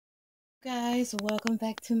guys, welcome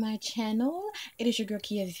back to my channel. It is your girl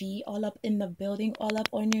Kia V, all up in the building, all up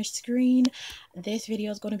on your screen. This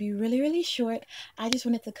video is going to be really short. I just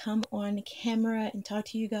wanted to come on camera and talk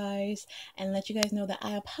to you guys and let you guys know that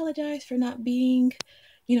I apologize for not being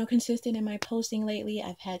consistent in my posting lately.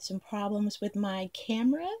 I've had some problems with my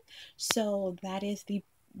camera, so that is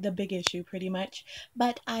the big issue pretty much.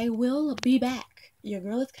 But I will be back. Your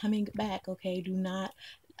girl is coming back, okay? Do not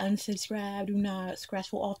unsubscribe, do not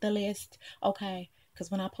scratch off the list, okay? Because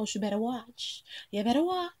when I post, you better watch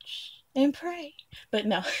and pray. But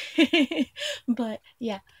no. But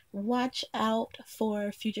yeah, watch out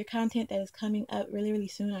for future content that is coming up really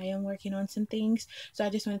soon. I am working on some things, so I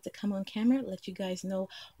just wanted to come on camera, let you guys know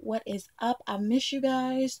what is up. I miss you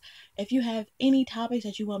guys. If you have any topics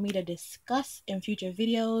that you want me to discuss in future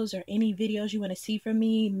videos, or any videos you want to see from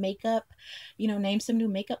me, makeup, name some new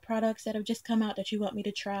makeup products that have just come out that you want me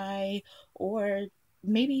to try, or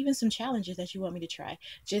maybe even some challenges that you want me to try,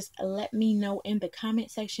 just let me know in the comment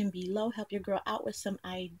section below. Help your girl out with some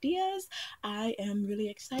ideas. I am really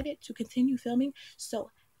excited to continue filming. So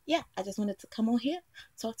yeah, I just wanted to come on here,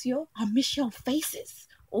 talk to you. I miss your faces,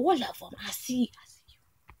 all of them. I see you.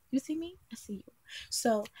 You see me? I see you.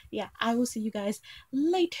 So yeah, I will see you guys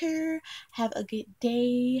later. Have a good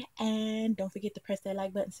day, and don't forget to press that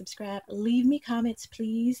like button, subscribe, leave me comments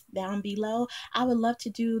please down below. I would love to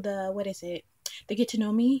do the get to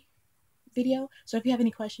know me video. So if you have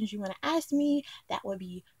any questions you want to ask me, that would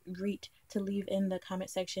be great to leave in the comment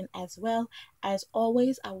section as well. As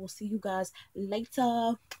always, I will see you guys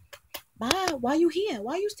later. Bye. Why you here?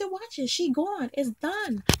 Why you still watching? She gone. It's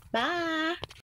done. Bye.